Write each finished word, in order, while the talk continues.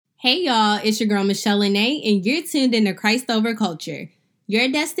Hey y'all, it's your girl Michelle Lene, and you're tuned into Christ Over Culture, your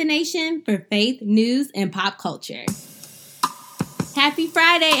destination for faith, news, and pop culture. Happy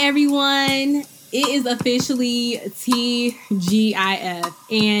Friday, everyone! It is officially TGIF,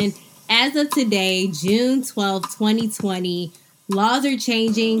 and as of today, June 12, 2020, laws are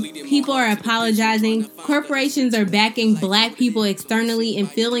changing, people are apologizing, corporations are backing Black people externally and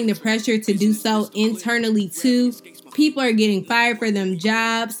feeling the pressure to do so internally too. People are getting fired from their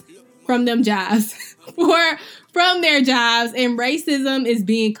jobs, and racism is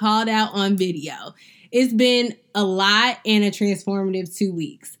being called out on video. It's been a lot and a transformative 2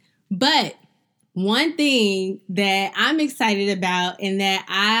 weeks. But one thing that I'm excited about and that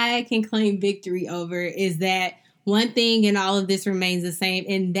I can claim victory over is that one thing in all of this remains the same,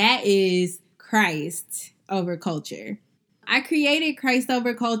 and that is Christ over culture. I created Christ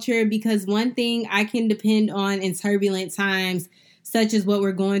over culture because one thing I can depend on in turbulent times, such as what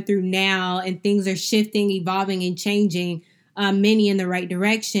we're going through now, and things are shifting, evolving, and changing, many in the right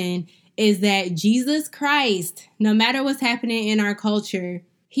direction, is that Jesus Christ, no matter what's happening in our culture,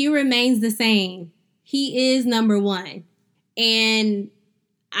 he remains the same. He is number one. And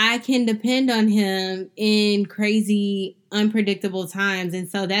I can depend on him in crazy, unpredictable times. And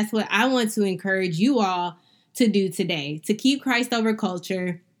so that's what I want to encourage you all to do today, to keep Christ over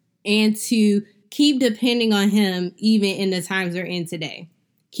culture and to keep depending on him even in the times we're in today.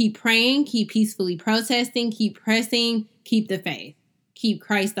 Keep praying, keep peacefully protesting, keep pressing, keep the faith. Keep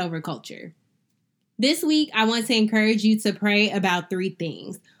Christ over culture. This week, I want to encourage you to pray about 3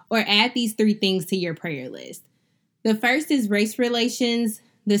 things, or add these 3 things to your prayer list. The first is race relations,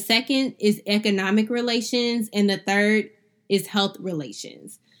 the second is economic relations, and the third is health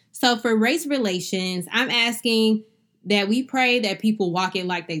relations. So for race relations, I'm asking that we pray that people walk it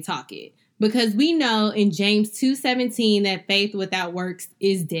like they talk it. Because we know in James 2:17 that faith without works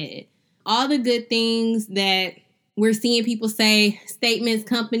is dead. All the good things that we're seeing people say, statements,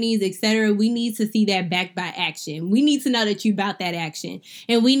 companies, etc., we need to see that backed by action. We need to know that you're about that action.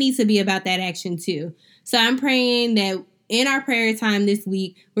 And we need to be about that action too. So I'm praying that in our prayer time this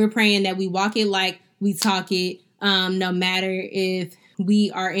week, we're praying that we walk it like we talk it, no matter if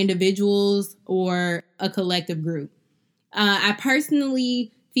we are individuals or a collective group. I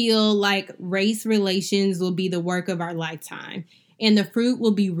personally feel like race relations will be the work of our lifetime, and the fruit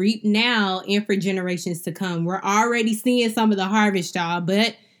will be reaped now and for generations to come. We're already seeing some of the harvest, y'all, but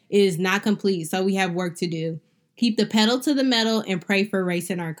it is not complete, so we have work to do. Keep the pedal to the metal and pray for race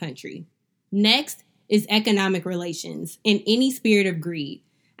in our country. Next is economic relations in any spirit of greed.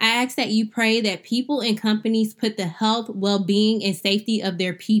 I ask that you pray that people and companies put the health, well-being, and safety of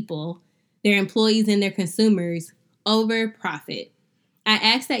their people, their employees, and their consumers over profit. I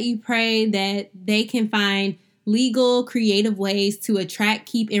ask that you pray that they can find legal, creative ways to attract,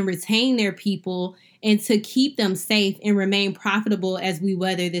 keep, and retain their people and to keep them safe and remain profitable as we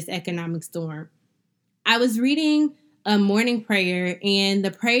weather this economic storm. I was reading a morning prayer, and the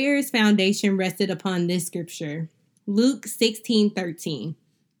prayer's foundation rested upon this scripture, Luke 16:13.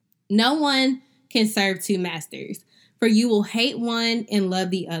 No one can serve 2 masters, for you will hate one and love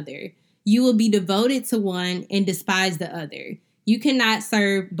the other. You will be devoted to one and despise the other. You cannot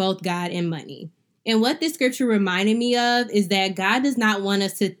serve both God and money. And what this scripture reminded me of is that God does not want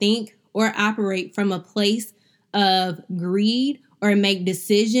us to think or operate from a place of greed or make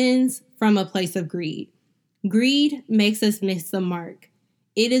decisions from a place of greed. Greed makes us miss the mark.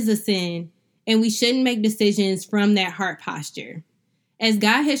 It is a sin, and we shouldn't make decisions from that heart posture. As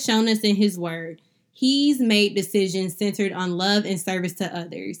God has shown us in his word, he's made decisions centered on love and service to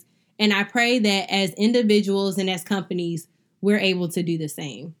others. And I pray that as individuals and as companies, we're able to do the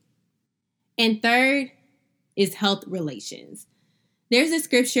same. And third is health relations. There's a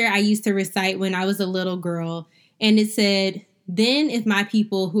scripture I used to recite when I was a little girl, and it said, "Then if my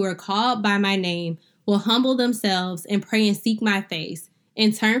people who are called by my name will humble themselves and pray and seek my face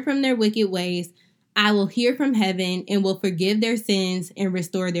and turn from their wicked ways, I will hear from heaven and will forgive their sins and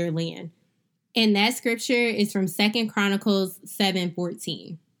restore their land." And that scripture is from 2 Chronicles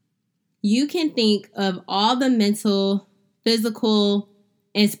 7:14. You can think of all the mental, physical,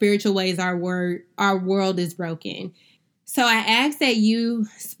 and spiritual ways our world is broken. So I ask that you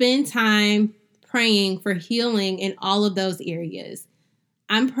spend time praying for healing in all of those areas.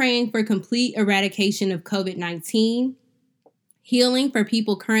 I'm praying for complete eradication of COVID-19, healing for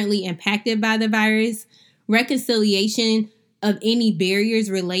people currently impacted by the virus, reconciliation of any barriers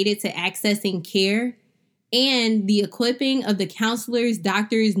related to accessing care, and the equipping of the counselors,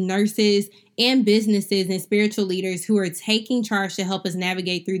 doctors, nurses, and businesses and spiritual leaders who are taking charge to help us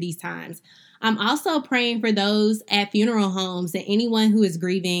navigate through these times. I'm also praying for those at funeral homes and anyone who is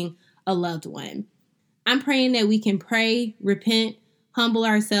grieving a loved one. I'm praying that we can pray, repent, humble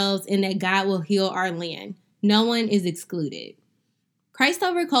ourselves, and that God will heal our land. No one is excluded. Christ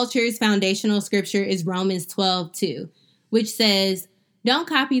Over Culture's foundational scripture is Romans 12:2, which says, "Don't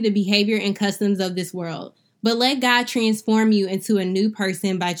copy the behavior and customs of this world, but let God transform you into a new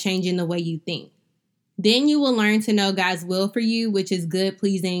person by changing the way you think. Then you will learn to know God's will for you, which is good,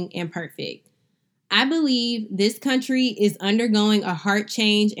 pleasing, and perfect." I believe this country is undergoing a heart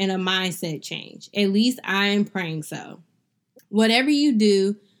change and a mindset change. At least I am praying so. Whatever you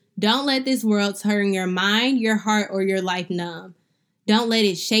do, don't let this world turn your mind, your heart, or your life numb. Don't let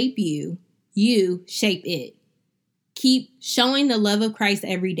it shape you. You shape it. Keep showing the love of Christ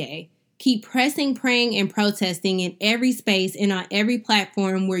every day. Keep pressing, praying, and protesting in every space and on every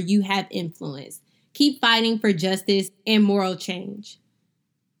platform where you have influence. Keep fighting for justice and moral change.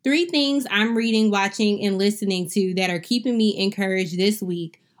 3 things I'm reading, watching, and listening to that are keeping me encouraged this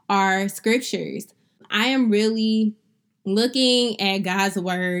week are scriptures. I am really looking at God's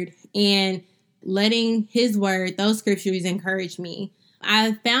word and letting his word, those scriptures, encourage me.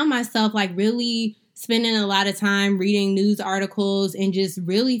 I found myself really spending a lot of time reading news articles and just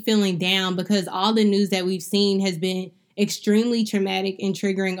really feeling down because all the news that we've seen has been extremely traumatic and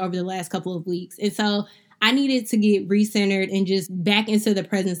triggering over the last couple of weeks. And so I needed to get recentered and just back into the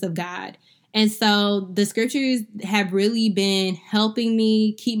presence of God. And so the scriptures have really been helping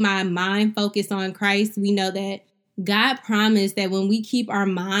me keep my mind focused on Christ. We know that God promised that when we keep our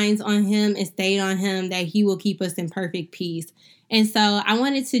minds on him and stayed on him, that he will keep us in perfect peace. And so I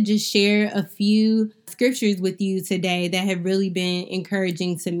wanted to just share a few scriptures with you today that have really been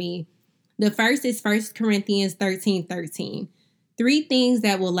encouraging to me. The first is 1 Corinthians 13:13. 3 things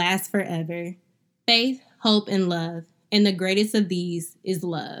that will last forever: faith, hope, and love. And the greatest of these is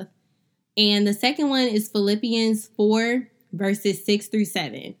love. And the second one is Philippians 4, verses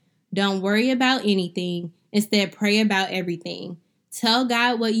 6-7. Don't worry about anything. Instead, pray about everything. Tell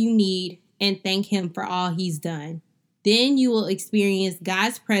God what you need and thank him for all he's done. Then you will experience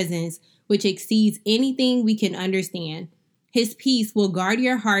God's presence, which exceeds anything we can understand. His peace will guard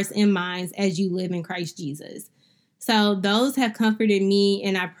your hearts and minds as you live in Christ Jesus. So those have comforted me,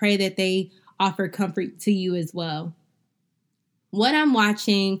 and I pray that they offer comfort to you as well. What I'm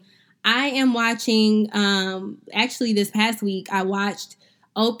watching, I am watching, actually this past week, I watched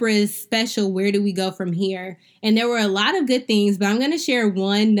Oprah's special, Where Do We Go From Here? And there were a lot of good things, but I'm going to share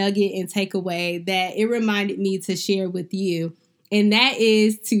one nugget and takeaway that it reminded me to share with you. And that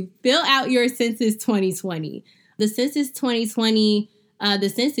is to fill out your Census 2020. The Census 2020, the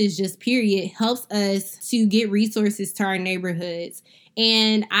census just period, helps us to get resources to our neighborhoods.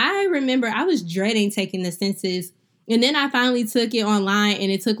 And I remember I was dreading taking the census, and then I finally took it online, and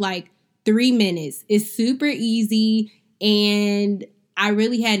it took 3 minutes. It's super easy, and I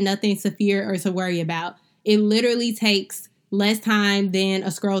really had nothing to fear or to worry about. It literally takes less time than a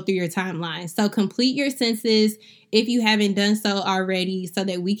scroll through your timeline. So complete your census if you haven't done so already, so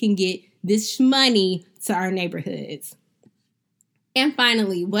that we can get this money to our neighborhoods. And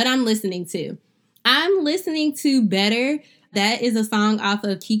finally, what I'm listening to. I'm listening to Better. That is a song off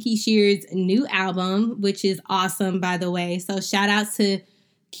of Kiki Shear's new album, which is awesome, by the way. So shout out to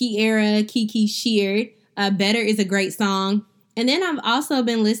Kiki Shear. Better is a great song. And then I've also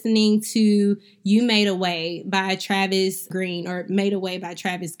been listening to You Made a Way by Travis Green, or Made a Way by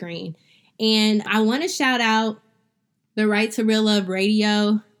Travis Green. And I want to shout out the Right to Real Love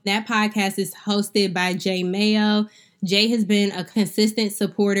Radio. That podcast is hosted by Jay Mayo. Jay has been a consistent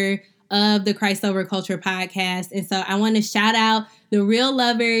supporter of the Christ Over Culture podcast. And so I want to shout out the real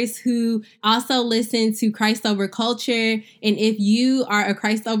lovers who also listen to Christ Over Culture. And if you are a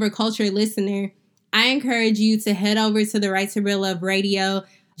Christ Over Culture listener, I encourage you to head over to the Right to Real Love Radio.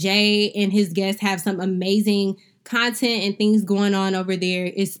 Jay and his guests have some amazing content and things going on over there.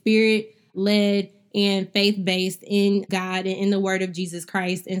 It's spirit-led and faith-based in God and in the word of Jesus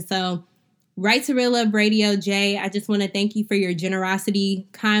Christ. And so Right to Real Love Radio, Jay, I just want to thank you for your generosity,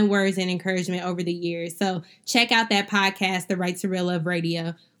 kind words, and encouragement over the years. So check out that podcast, the Right to Real Love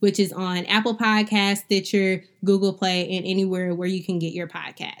Radio, which is on Apple Podcasts, Stitcher, Google Play, and anywhere where you can get your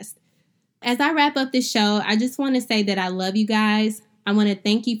podcast. As I wrap up this show, I just want to say that I love you guys. I want to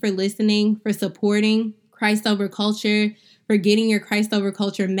thank you for listening, for supporting Christ Over Culture, for getting your Christ Over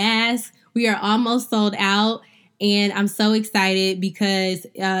Culture mask. We are almost sold out. And I'm so excited because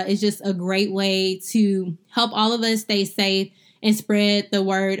it's just a great way to help all of us stay safe and spread the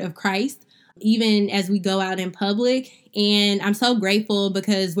word of Christ, even as we go out in public. And I'm so grateful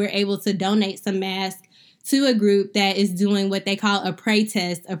because we're able to donate some masks to a group that is doing what they call a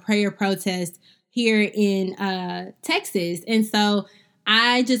prayer protest here in Texas. And so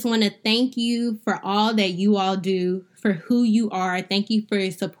I just want to thank you for all that you all do, for who you are. Thank you for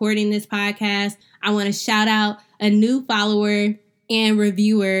supporting this podcast. I want to shout out a new follower and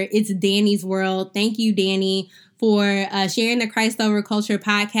reviewer. It's Danny's World. Thank you, Danny, for sharing the Christ Over Culture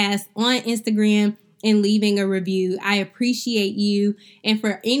podcast on Instagram and leaving a review. I appreciate you. And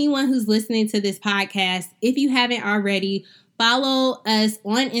for anyone who's listening to this podcast, if you haven't already, follow us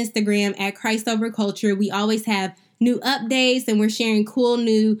on Instagram at Christ Over Culture. We always have new updates, and we're sharing cool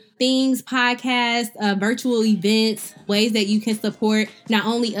new things, podcasts, virtual events, ways that you can support not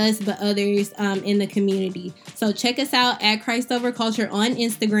only us, but others in the community. So check us out at Christ Over Culture on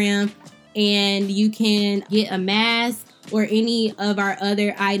Instagram, and you can get a mask or any of our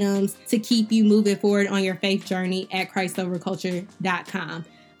other items to keep you moving forward on your faith journey at ChristOverCulture.com.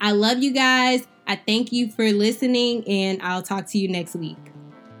 I love you guys. I thank you for listening, and I'll talk to you next week.